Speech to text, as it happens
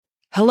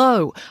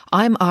Hello,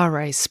 I'm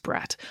R.A.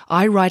 Spratt.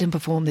 I write and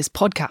perform this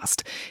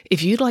podcast.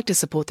 If you'd like to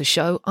support the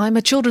show, I'm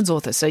a children's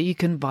author, so you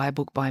can buy a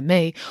book by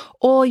me,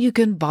 or you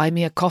can buy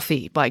me a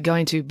coffee by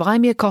going to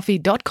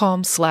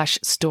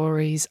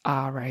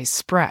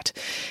buymeacoffee.com/storiesrasprat.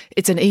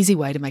 It's an easy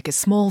way to make a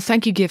small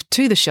thank you gift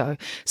to the show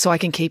so I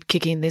can keep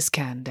kicking this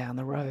can down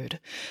the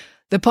road.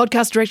 The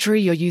podcast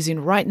directory you're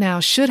using right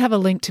now should have a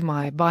link to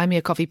my Buy Me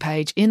a Coffee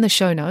page in the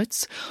show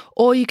notes,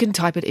 or you can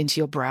type it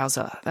into your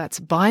browser. That's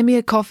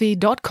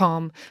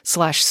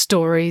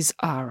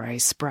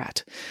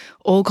buymeacoffee.com/storiesrasprat.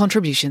 All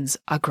contributions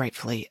are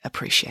gratefully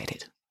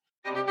appreciated.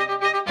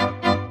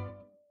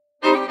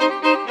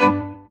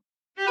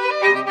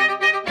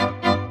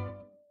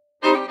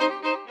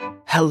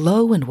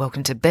 Hello and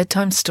welcome to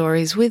Bedtime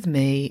Stories with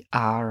me,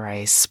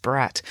 R.A.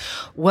 Spratt.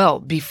 Well,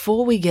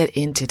 before we get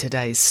into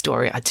today's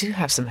story, I do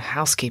have some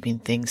housekeeping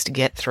things to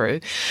get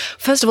through.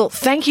 First of all,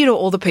 thank you to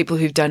all the people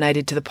who've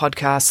donated to the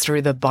podcast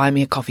through the Buy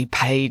Me a Coffee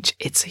page.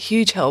 It's a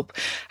huge help,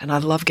 and I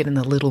love getting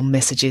the little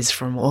messages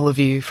from all of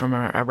you from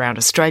around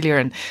Australia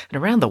and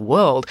around the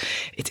world.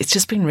 It's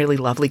just been really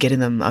lovely getting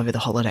them over the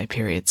holiday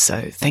period,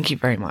 so thank you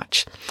very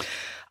much.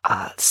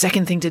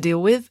 Second thing to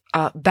deal with,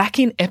 back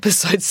in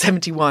episode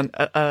 71,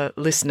 a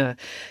listener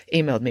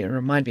emailed me and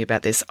reminded me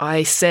about this.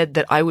 I said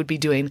that I would be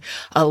doing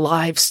a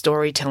live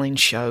storytelling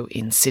show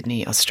in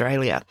Sydney,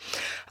 Australia.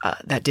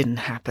 That didn't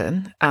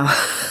happen.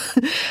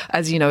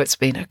 As you know, it's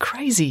been a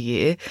crazy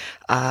year.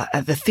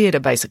 The theatre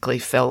basically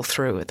fell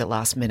through at the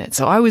last minute.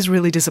 So I was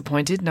really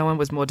disappointed. No one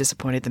was more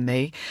disappointed than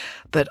me.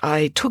 But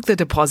I took the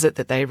deposit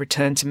that they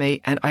returned to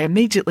me and I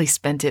immediately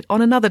spent it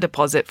on another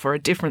deposit for a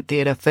different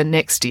theatre for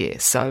next year.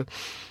 So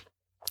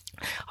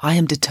I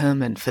am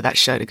determined for that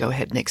show to go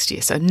ahead next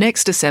year. So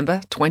next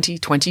December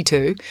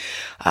 2022,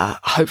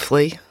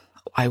 hopefully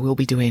I will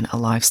be doing a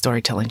live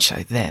storytelling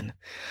show then.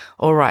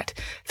 All right.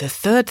 The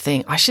third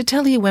thing, I should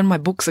tell you when my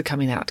books are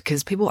coming out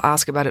because people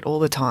ask about it all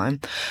the time.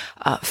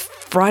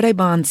 Friday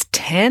Barnes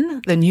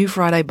 10, the new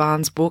Friday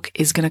Barnes book,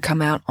 is going to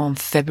come out on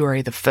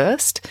February the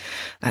 1st.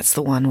 That's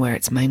the one where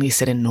it's mainly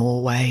set in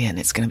Norway and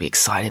it's going to be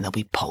exciting. There'll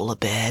be polar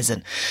bears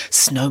and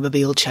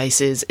snowmobile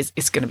chases.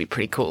 It's going to be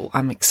pretty cool.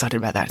 I'm excited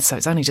about that. So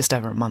it's only just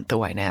over a month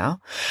away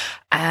now.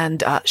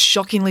 And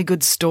Shockingly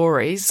Good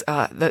Stories,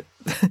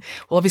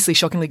 obviously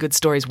Shockingly Good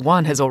Stories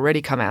 1 has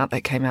already come out.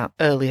 That came out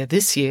earlier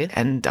this year,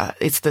 and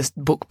it's the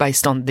book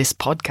based on this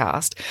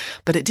podcast.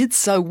 But it did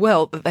so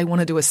well that they want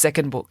to do a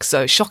second book.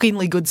 So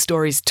Shockingly Good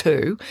Stories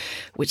 2,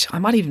 which I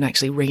might even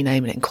actually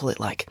rename it and call it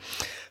like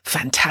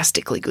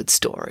Fantastically Good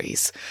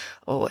Stories.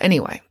 Or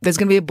anyway, there's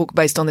going to be a book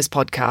based on this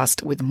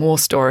podcast with more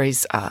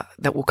stories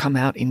that will come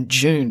out in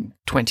June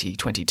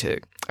 2022.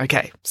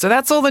 Okay, so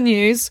that's all the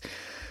news.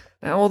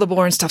 Now all the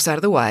boring stuff's out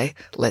of the way.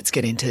 Let's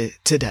get into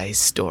today's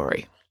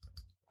story.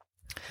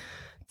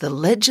 The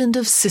Legend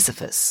of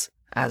Sisyphus,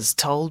 as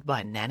told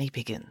by Nanny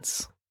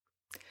Piggins.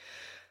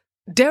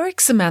 Derek,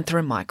 Samantha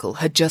and Michael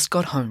had just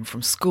got home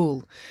from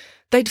school.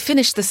 They'd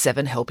finished the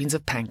 7 helpings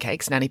of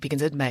pancakes Nanny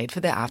Piggins had made for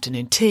their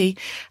afternoon tea,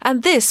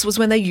 and this was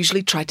when they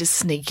usually tried to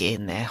sneak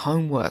in their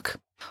homework,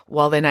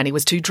 while their nanny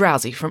was too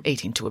drowsy from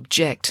eating to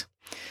object.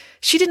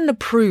 She didn't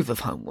approve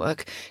of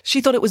homework.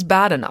 She thought it was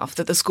bad enough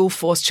that the school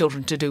forced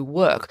children to do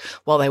work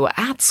while they were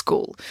at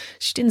school.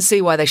 She didn't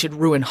see why they should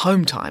ruin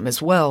home time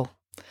as well.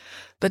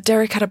 But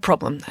Derek had a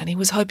problem, and he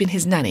was hoping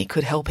his nanny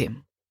could help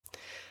him.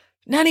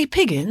 "Nanny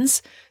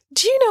Piggins,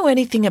 do you know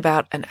anything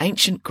about an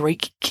ancient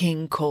Greek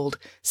king called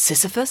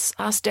Sisyphus?"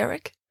 asked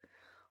Derek.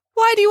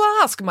 "Why do you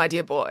ask, my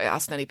dear boy?"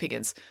 asked Nanny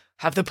Piggins.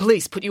 "Have the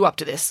police put you up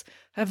to this?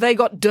 Have they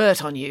got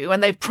dirt on you,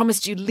 and they've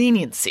promised you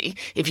leniency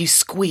if you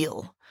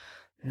squeal?"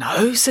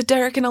 "No," said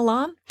Derek in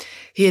alarm.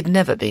 He had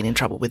never been in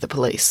trouble with the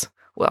police.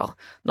 Well,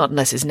 not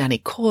unless his nanny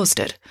caused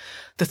it.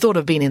 The thought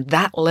of being in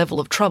that level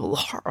of trouble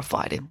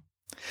horrified him.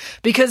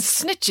 "Because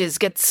snitches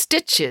get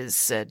stitches,"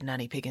 said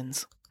Nanny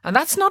Piggins. "And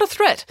that's not a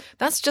threat.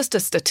 That's just a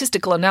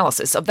statistical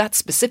analysis of that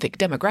specific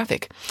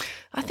demographic.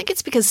 I think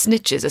it's because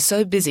snitches are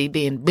so busy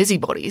being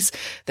busybodies,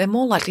 they're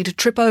more likely to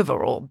trip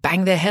over or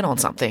bang their head on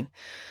something."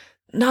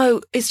 "No,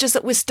 it's just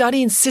that we're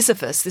studying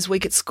Sisyphus this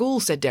week at school,"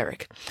 said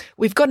Derek.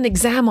 "We've got an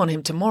exam on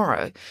him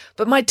tomorrow.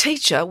 But my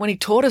teacher, when he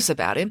taught us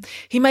about him,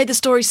 he made the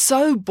story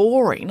so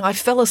boring I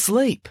fell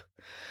asleep."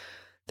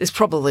 This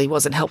probably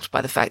wasn't helped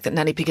by the fact that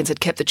Nanny Piggins had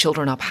kept the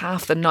children up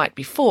half the night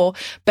before,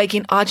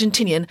 baking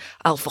Argentinian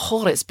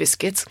alfajores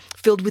biscuits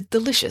filled with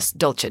delicious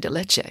dulce de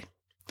leche.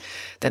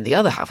 Then the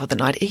other half of the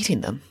night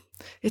eating them.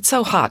 It's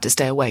so hard to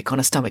stay awake on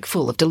a stomach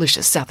full of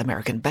delicious South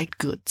American baked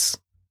goods.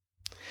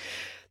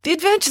 "The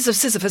Adventures of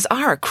Sisyphus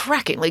are a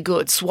crackingly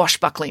good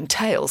swashbuckling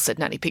tale," said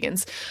Nanny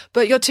Piggins,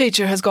 "but your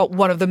teacher has got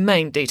one of the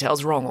main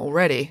details wrong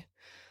already."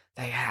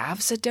 "They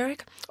have?" said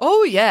Derek.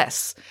 "Oh,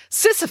 yes.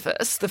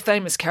 Sisyphus, the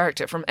famous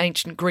character from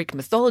ancient Greek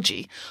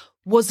mythology,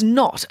 was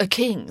not a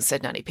king,"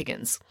 said Nanny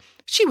Piggins.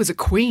 "She was a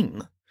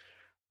queen."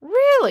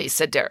 "Really?"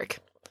 said Derek.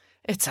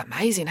 It's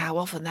amazing how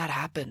often that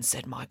happens,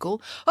 said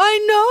Michael.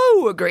 I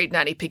know, agreed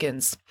Nanny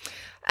Piggins.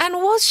 And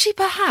was she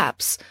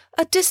perhaps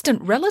a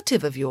distant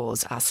relative of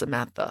yours? Asked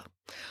Samantha.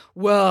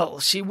 Well,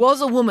 she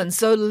was a woman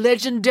so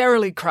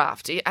legendarily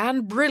crafty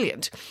and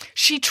brilliant.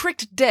 She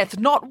tricked death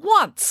not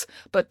once,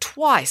 but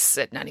twice,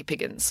 said Nanny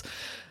Piggins.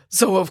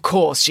 So of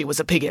course she was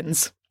a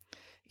Piggins.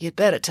 You'd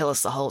better tell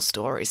us the whole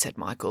story, said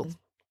Michael.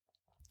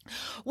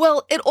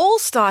 Well, it all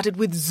started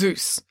with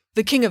Zeus,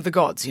 the king of the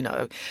gods, you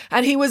know,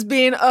 and he was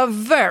being a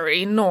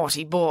very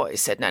naughty boy,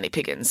 said Nanny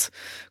Piggins.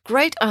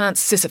 Great-aunt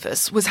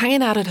Sisyphus was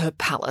hanging out at her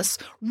palace,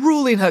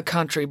 ruling her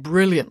country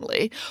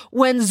brilliantly,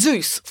 when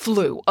Zeus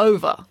flew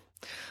over.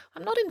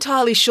 I'm not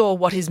entirely sure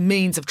what his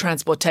means of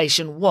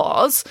transportation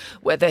was,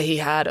 whether he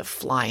had a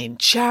flying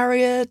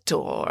chariot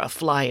or a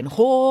flying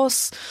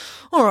horse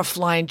or a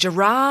flying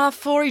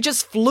giraffe, or he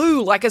just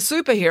flew like a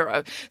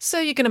superhero, so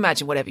you can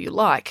imagine whatever you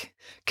like.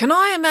 Can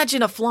I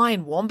imagine a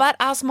flying wombat?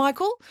 Asked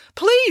Michael.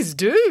 Please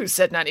do,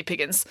 said Nanny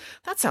Piggins.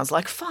 That sounds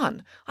like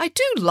fun. I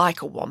do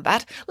like a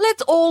wombat.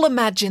 Let's all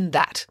imagine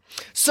that.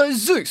 So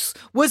Zeus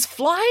was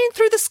flying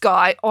through the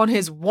sky on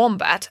his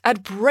wombat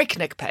at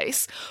breakneck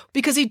pace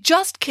because he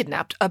just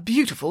kidnapped a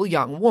beautiful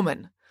young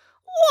woman.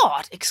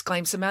 What?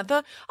 Exclaimed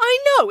Samantha. I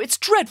know, it's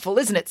dreadful,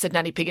 isn't it? Said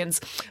Nanny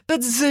Piggins.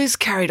 But Zeus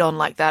carried on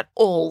like that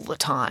all the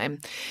time.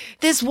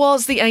 This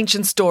was the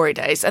ancient story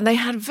days, and they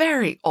had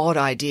very odd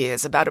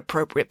ideas about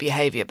appropriate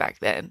behaviour back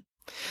then.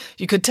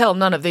 You could tell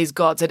none of these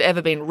gods had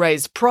ever been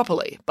raised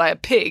properly by a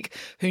pig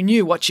who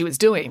knew what she was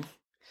doing.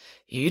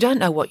 You don't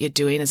know what you're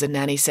doing as a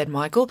nanny, said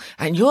Michael,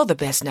 and you're the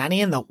best nanny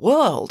in the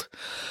world.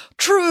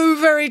 True,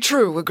 very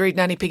true, agreed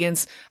Nanny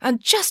Piggins. And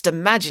just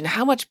imagine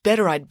how much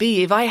better I'd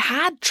be if I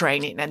had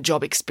training and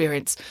job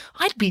experience.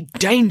 I'd be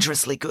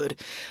dangerously good.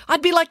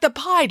 I'd be like the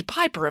Pied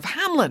Piper of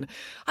Hamelin.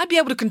 I'd be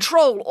able to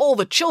control all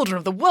the children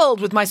of the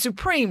world with my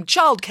supreme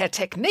childcare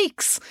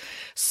techniques.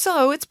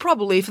 So it's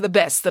probably for the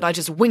best that I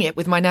just wing it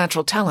with my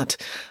natural talent.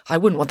 I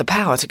wouldn't want the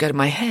power to go to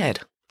my head.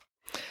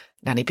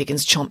 Nanny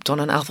Piggins chomped on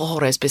an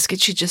alfajores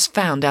biscuit she just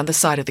found down the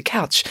side of the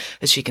couch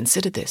as she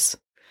considered this.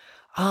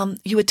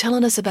 You were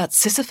telling us about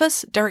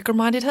Sisyphus, Derek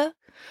reminded her.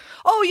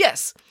 Oh,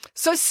 yes.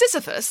 So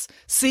Sisyphus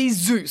sees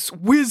Zeus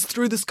whiz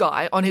through the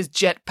sky on his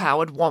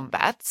jet-powered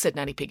wombat, said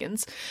Nanny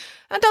Piggins,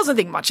 and doesn't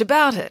think much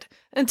about it,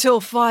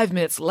 until 5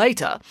 minutes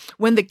later,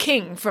 when the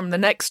king from the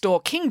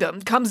next-door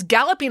kingdom comes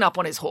galloping up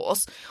on his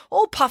horse,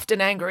 all puffed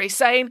and angry,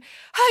 saying,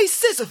 Hey,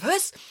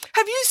 Sisyphus,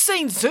 have you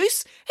seen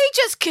Zeus? He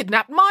just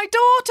kidnapped my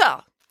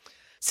daughter.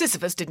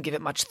 Sisyphus didn't give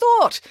it much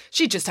thought.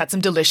 She just had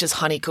some delicious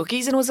honey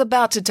cookies and was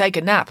about to take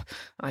a nap.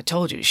 I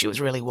told you she was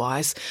really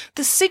wise.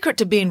 The secret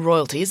to being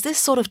royalty is this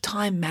sort of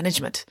time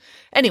management.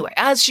 Anyway,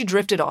 as she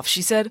drifted off,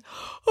 she said,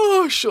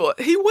 Oh, sure,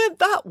 he went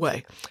that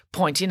way,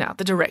 pointing out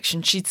the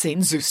direction she'd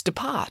seen Zeus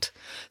depart.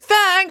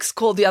 Thanks,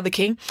 called the other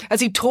king,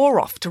 as he tore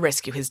off to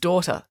rescue his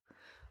daughter.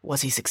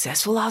 Was he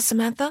successful? Asked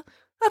Samantha.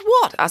 At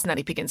what? Asked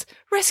Nanny Piggins.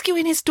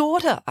 Rescuing his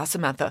daughter, asked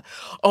Samantha.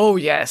 Oh,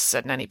 yes,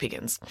 said Nanny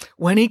Piggins.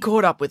 When he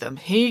caught up with him,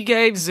 he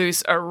gave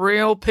Zeus a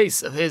real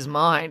piece of his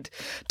mind,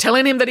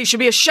 telling him that he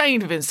should be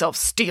ashamed of himself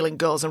stealing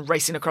girls and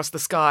racing across the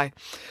sky.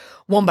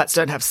 Wombats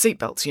don't have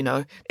seatbelts, you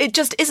know. It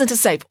just isn't a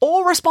safe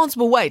or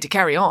responsible way to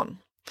carry on.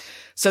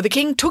 So the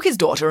king took his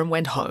daughter and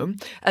went home,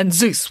 and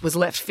Zeus was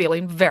left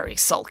feeling very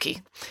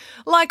sulky.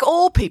 Like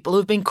all people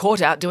who've been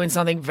caught out doing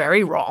something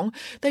very wrong,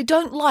 they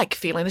don't like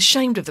feeling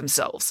ashamed of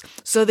themselves,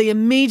 so they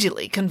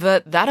immediately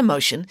convert that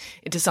emotion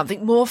into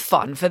something more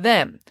fun for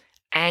them.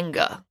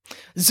 Anger.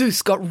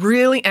 Zeus got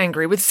really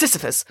angry with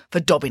Sisyphus for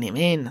dobbing him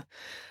in.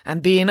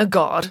 And being a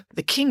god,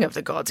 the king of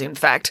the gods in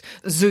fact,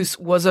 Zeus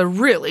was a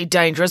really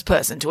dangerous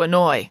person to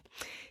annoy.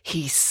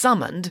 He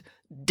summoned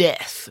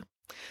death.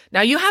 Now,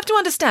 you have to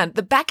understand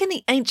that back in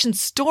the ancient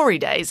story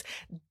days,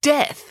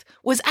 death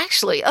was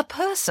actually a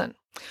person.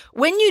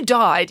 When you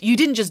died, you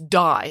didn't just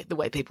die the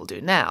way people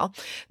do now.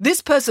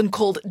 This person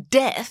called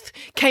Death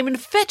came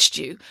and fetched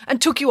you and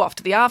took you off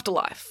to the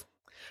afterlife.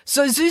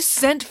 So Zeus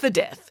sent for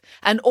Death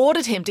and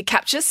ordered him to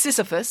capture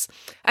Sisyphus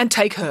and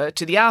take her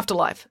to the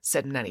afterlife,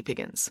 said Nanny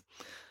Piggins.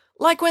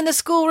 Like when the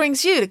school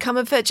rings you to come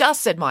and fetch us,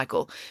 said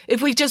Michael,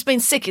 if we've just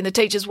been sick in the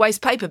teacher's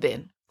waste paper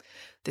bin.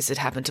 This had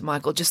happened to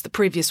Michael just the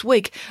previous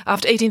week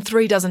after eating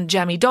 3 dozen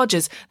jammy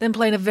dodgers, then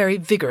playing a very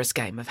vigorous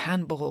game of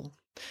handball.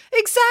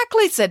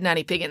 Exactly, said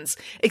Nanny Piggins,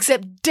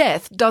 except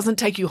death doesn't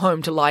take you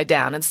home to lie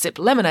down and sip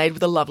lemonade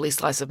with a lovely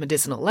slice of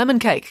medicinal lemon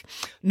cake.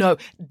 No,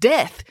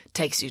 death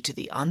takes you to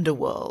the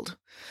underworld.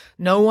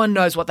 No one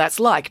knows what that's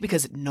like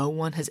because no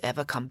one has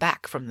ever come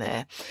back from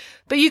there.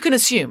 But you can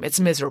assume it's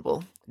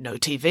miserable. No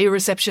TV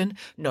reception,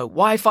 no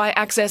Wi-Fi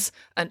access,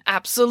 and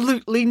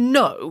absolutely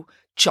no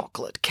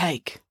chocolate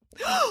cake.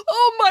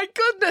 Oh, my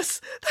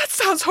goodness! That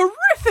sounds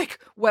horrific!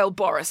 wailed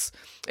Boris.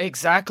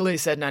 Exactly,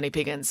 said Nanny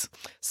Piggins.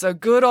 So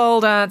good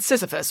old Aunt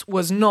Sisyphus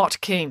was not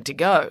keen to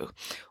go.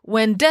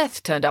 When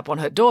death turned up on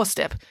her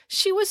doorstep,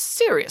 she was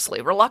seriously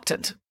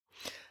reluctant.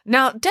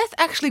 Now, Death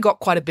actually got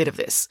quite a bit of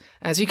this.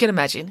 As you can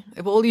imagine,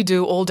 if all you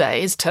do all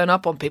day is turn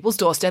up on people's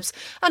doorsteps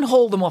and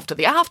haul them off to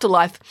the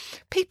afterlife,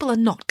 people are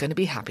not going to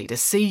be happy to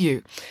see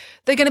you.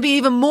 They're going to be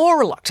even more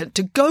reluctant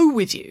to go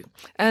with you.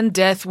 And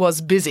Death was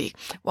busy,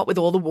 what with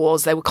all the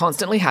wars they were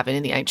constantly having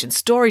in the ancient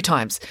story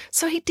times,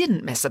 so he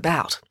didn't mess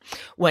about.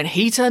 When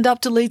he turned up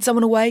to lead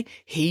someone away,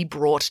 he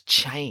brought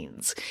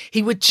chains.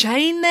 He would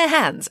chain their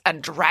hands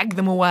and drag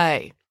them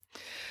away.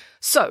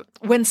 So,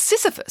 when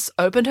Sisyphus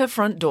opened her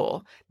front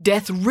door,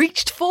 Death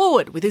reached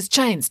forward with his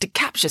chains to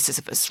capture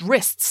Sisyphus'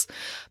 wrists.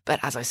 But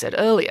as I said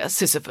earlier,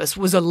 Sisyphus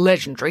was a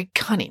legendary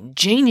cunning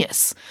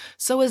genius.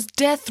 So as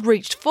Death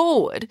reached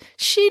forward,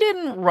 she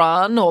didn't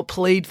run or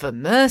plead for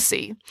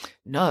mercy.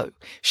 No,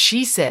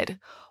 she said,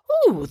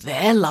 "Oh,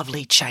 they're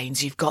lovely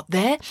chains you've got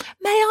there.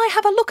 May I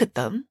have a look at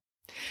them?"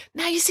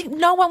 Now, you see,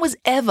 no one was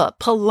ever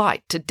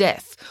polite to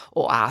Death,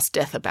 or asked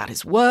Death about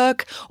his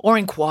work, or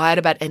inquired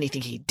about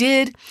anything he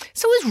did,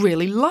 so it was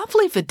really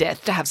lovely for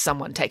Death to have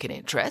someone take an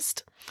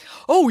interest.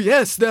 "Oh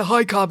yes, they're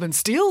high-carbon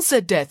steel,"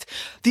 said Death.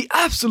 "The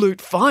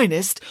absolute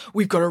finest.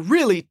 We've got a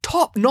really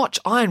top-notch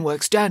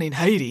ironworks down in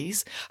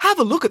Hades. Have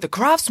a look at the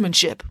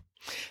craftsmanship."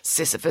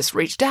 Sisyphus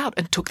reached out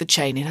and took the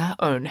chain in her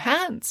own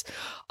hands.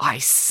 "I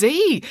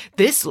see.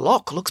 This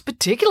lock looks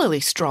particularly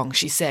strong,"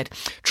 she said,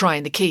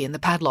 trying the key in the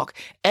padlock.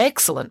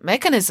 "Excellent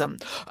mechanism."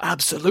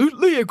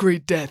 "Absolutely,"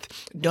 agreed Death.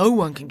 "No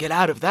one can get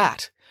out of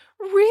that."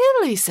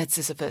 "Really?" said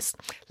Sisyphus.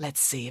 "Let's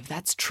see if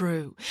that's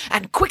true."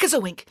 And quick as a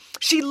wink,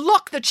 she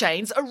locked the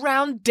chains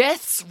around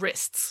Death's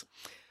wrists.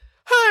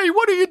 "Hey,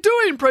 what are you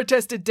doing?"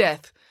 protested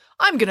Death.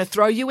 "I'm going to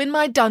throw you in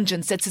my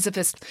dungeon," said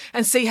Sisyphus,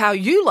 "and see how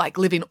you like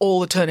living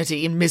all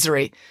eternity in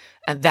misery."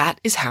 And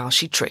that is how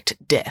she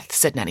tricked Death,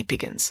 said Nanny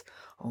Piggins.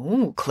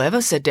 "Oh,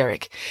 clever," said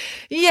Derek.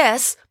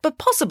 "Yes, but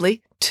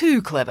possibly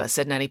too clever,"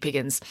 said Nanny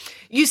Piggins.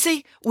 "You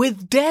see,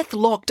 with Death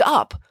locked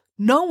up,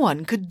 no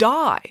one could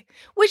die,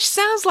 which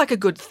sounds like a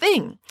good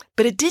thing,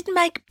 but it did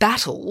make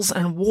battles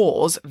and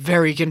wars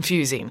very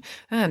confusing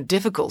and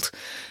difficult.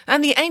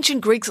 And the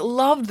ancient Greeks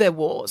loved their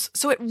wars,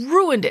 so it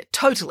ruined it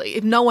totally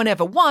if no one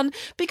ever won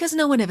because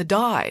no one ever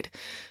died.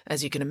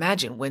 As you can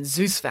imagine, when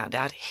Zeus found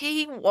out,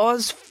 he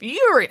was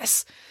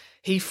furious.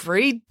 He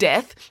freed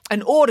Death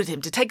and ordered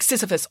him to take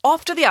Sisyphus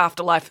off to the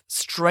afterlife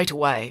straight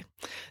away.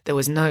 There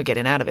was no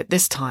getting out of it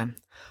this time.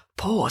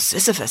 "Poor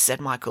Sisyphus,"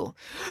 said Michael.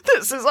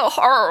 "This is a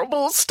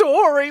horrible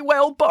story,"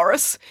 wailed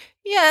Boris.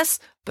 "Yes,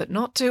 but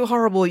not too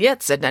horrible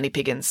yet," said Nanny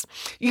Piggins.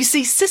 "You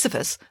see,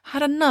 Sisyphus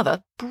had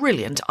another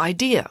brilliant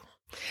idea.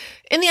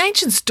 In the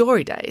ancient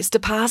story days, to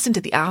pass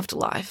into the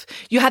afterlife,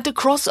 you had to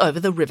cross over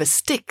the river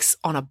Styx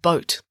on a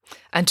boat.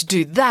 And to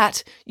do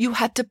that, you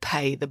had to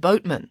pay the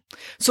boatman.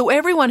 So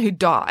everyone who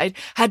died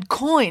had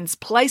coins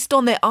placed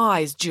on their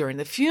eyes during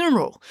the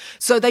funeral,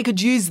 so they could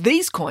use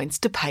these coins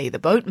to pay the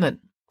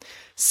boatman.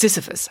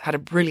 Sisyphus had a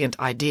brilliant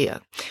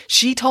idea.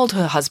 She told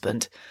her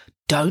husband,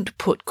 "Don't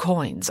put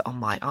coins on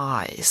my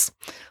eyes."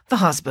 The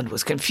husband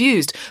was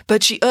confused,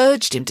 but she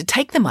urged him to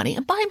take the money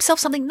and buy himself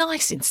something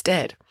nice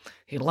instead.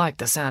 He liked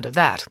the sound of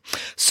that.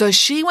 So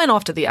she went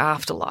off to the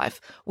afterlife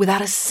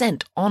without a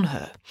cent on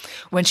her.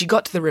 When she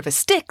got to the river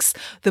Styx,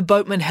 the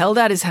boatman held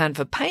out his hand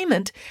for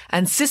payment,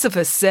 and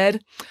Sisyphus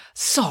said,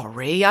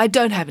 "Sorry, I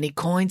don't have any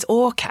coins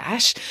or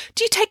cash.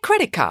 Do you take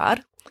credit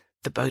card?"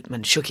 The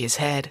boatman shook his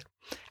head.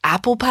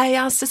 "Apple Pay?"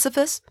 asked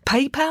Sisyphus.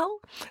 "PayPal?"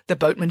 The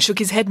boatman shook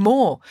his head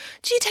more.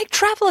 "Do you take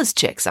traveller's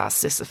checks?" asked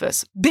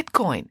Sisyphus.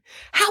 "Bitcoin?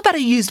 How about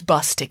a used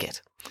bus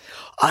ticket?"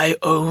 "I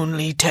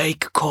only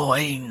take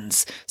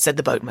coins," said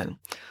the boatman.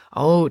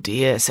 "Oh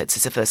dear," said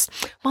Sisyphus.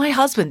 "My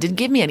husband didn't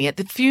give me any at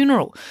the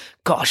funeral.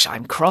 Gosh,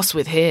 I'm cross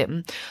with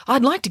him.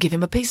 I'd like to give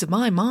him a piece of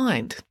my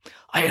mind."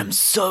 "I am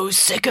so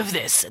sick of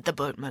this," said the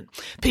boatman.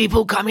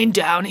 "People coming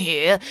down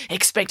here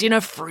expecting a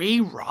free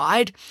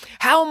ride.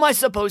 How am I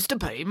supposed to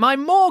pay my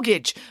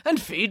mortgage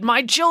and feed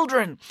my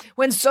children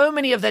when so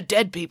many of the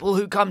dead people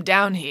who come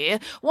down here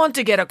want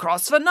to get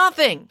across for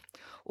nothing?"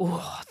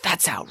 "Oh,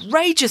 that's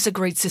outrageous,"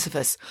 agreed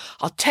Sisyphus.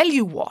 "I'll tell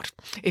you what,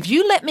 if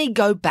you let me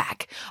go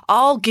back,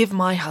 I'll give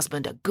my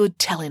husband a good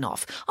telling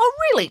off. I'll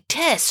really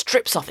tear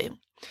strips off him."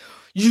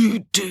 "You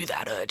do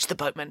that," urged the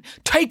boatman.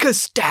 "Take a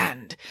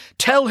stand.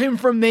 Tell him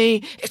from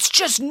me it's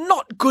just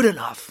not good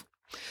enough."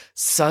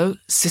 So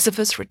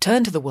Sisyphus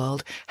returned to the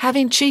world,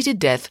 having cheated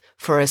Death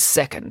for a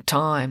second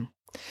time.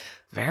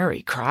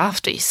 "Very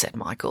crafty," said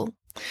Michael.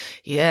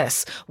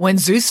 "Yes, when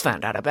Zeus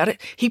found out about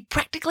it, he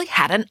practically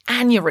had an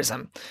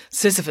aneurysm.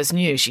 Sisyphus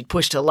knew she'd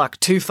pushed her luck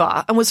too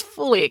far and was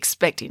fully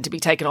expecting to be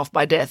taken off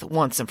by Death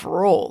once and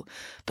for all.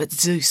 But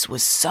Zeus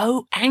was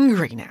so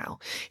angry now,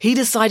 he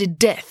decided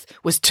Death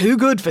was too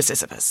good for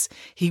Sisyphus.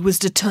 He was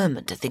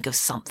determined to think of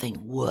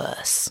something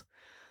worse.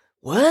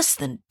 "Worse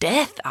than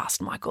death?" asked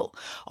Michael.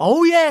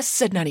 "Oh yes,"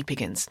 said Nanny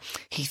Piggins.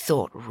 He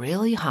thought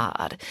really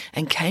hard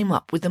and came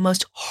up with the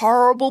most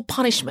horrible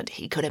punishment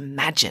he could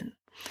imagine.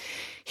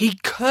 He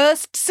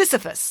cursed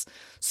Sisyphus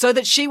so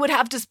that she would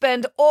have to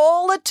spend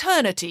all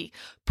eternity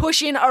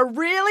pushing a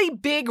really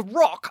big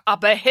rock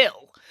up a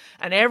hill.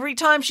 and every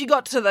time she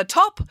got to the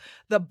top,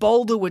 the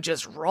boulder would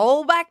just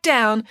roll back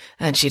down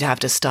and she'd have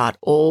to start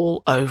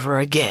all over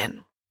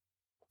again.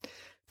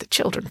 The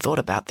children thought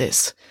about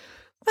this.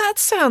 "That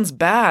sounds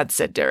bad,"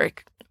 said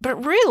Derek.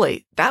 "But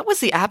really, that was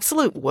the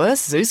absolute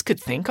worst Zeus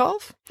could think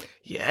of?"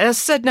 "Yes,"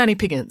 said Nanny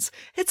Piggins.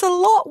 "It's a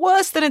lot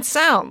worse than it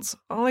sounds.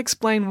 I'll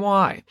explain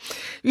why.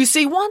 You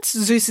see, once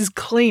Zeus's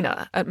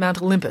cleaner at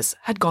Mount Olympus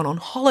had gone on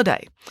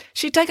holiday.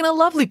 She'd taken a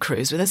lovely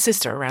cruise with her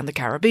sister around the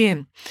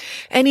Caribbean.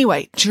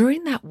 Anyway,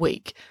 during that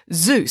week,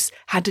 Zeus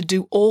had to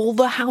do all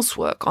the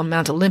housework on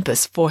Mount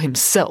Olympus for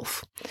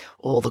himself.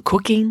 All the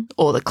cooking,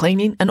 all the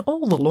cleaning, and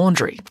all the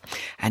laundry.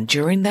 And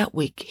during that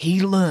week,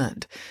 he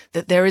learned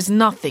that there is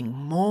nothing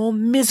more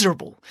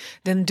miserable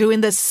than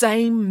doing the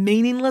same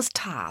meaningless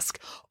task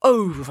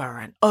over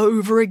and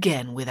over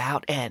again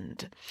without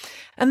end.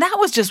 And that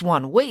was just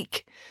 1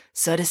 week.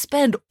 So to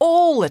spend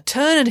all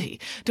eternity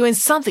doing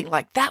something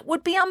like that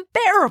would be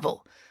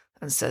unbearable.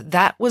 And so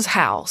that was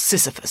how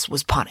Sisyphus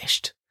was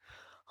punished."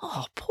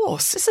 "Oh, poor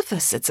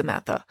Sisyphus," said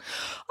Samantha.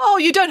 "Oh,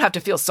 you don't have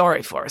to feel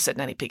sorry for her," said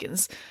Nanny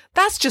Piggins.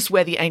 "That's just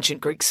where the ancient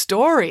Greek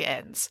story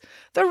ends.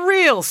 The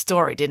real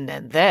story didn't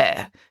end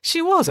there.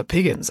 She was a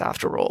Piggins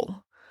after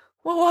all."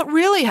 "Well, what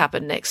really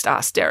happened next?"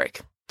 asked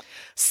Derek.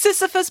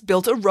 "Sisyphus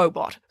built a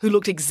robot who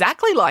looked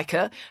exactly like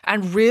her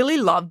and really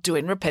loved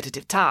doing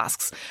repetitive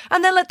tasks,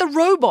 and then let the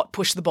robot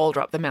push the boulder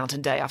up the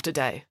mountain day after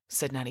day,"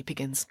 said Nanny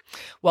Piggins,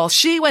 "while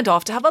she went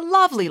off to have a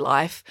lovely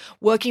life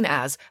working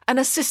as an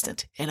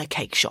assistant in a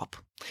cake shop.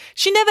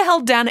 She never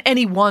held down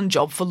any one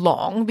job for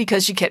long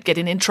because she kept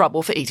getting in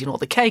trouble for eating all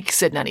the cake,"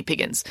 said Nanny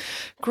Piggins.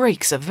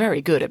 "Greeks are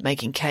very good at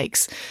making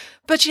cakes.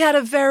 But she had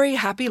a very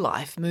happy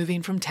life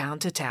moving from town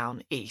to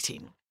town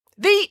eating.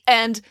 The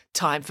end.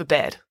 Time for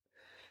bed."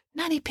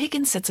 "Nanny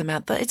Piggins," said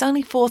Samantha, "it's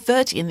only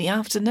 4:30 in the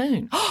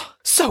afternoon." "Oh,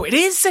 so it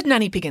is," said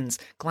Nanny Piggins,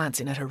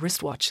 glancing at her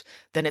wristwatch.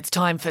 "Then it's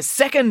time for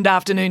second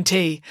afternoon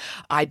tea.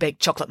 I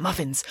baked chocolate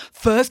muffins.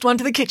 First one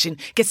to the kitchen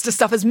gets to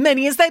stuff as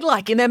many as they'd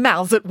like in their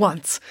mouths at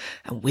once."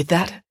 And with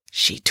that,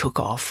 she took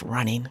off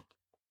running.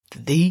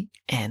 The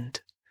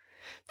end.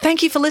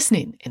 Thank you for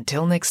listening.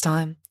 Until next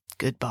time,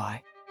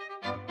 goodbye.